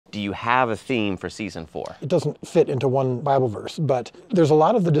Do you have a theme for season 4? It doesn't fit into one Bible verse, but there's a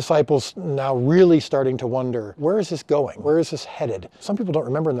lot of the disciples now really starting to wonder, where is this going? Where is this headed? Some people don't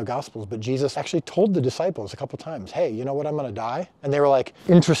remember in the Gospels, but Jesus actually told the disciples a couple times, hey, you know what, I'm going to die? And they were like,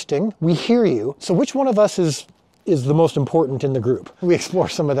 interesting, we hear you. So which one of us is the most important in the group? We explore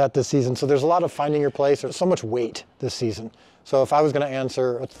some of that this season. So there's a lot of finding your place. There's so much weight this season. So if I was going to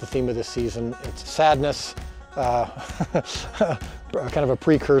answer what's the theme of this season, it's sadness, kind of a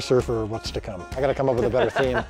precursor for what's to come. I got to come up with a better theme.